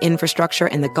new infrastructure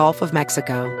in the Gulf of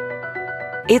Mexico.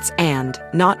 It's and,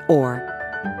 not or.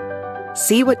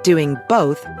 See what doing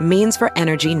both means for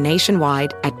energy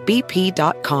nationwide at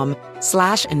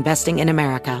bp.com/investing in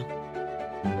America.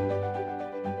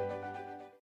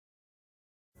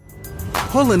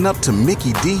 Pulling up to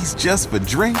Mickey D's just for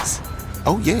drinks?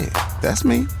 Oh yeah, that's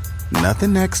me.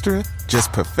 Nothing extra,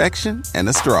 just perfection and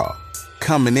a straw.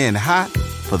 Coming in hot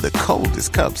for the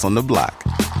coldest cups on the block.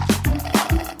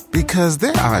 Because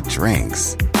there are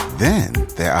drinks. Then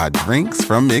there are drinks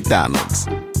from McDonald's.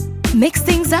 Mix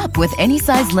things up with any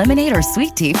size lemonade or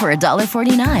sweet tea for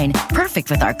 $1.49. Perfect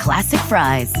with our classic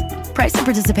fries. Price and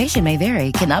participation may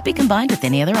vary. Cannot be combined with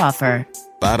any other offer.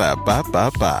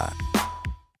 Ba-da-ba-ba-ba.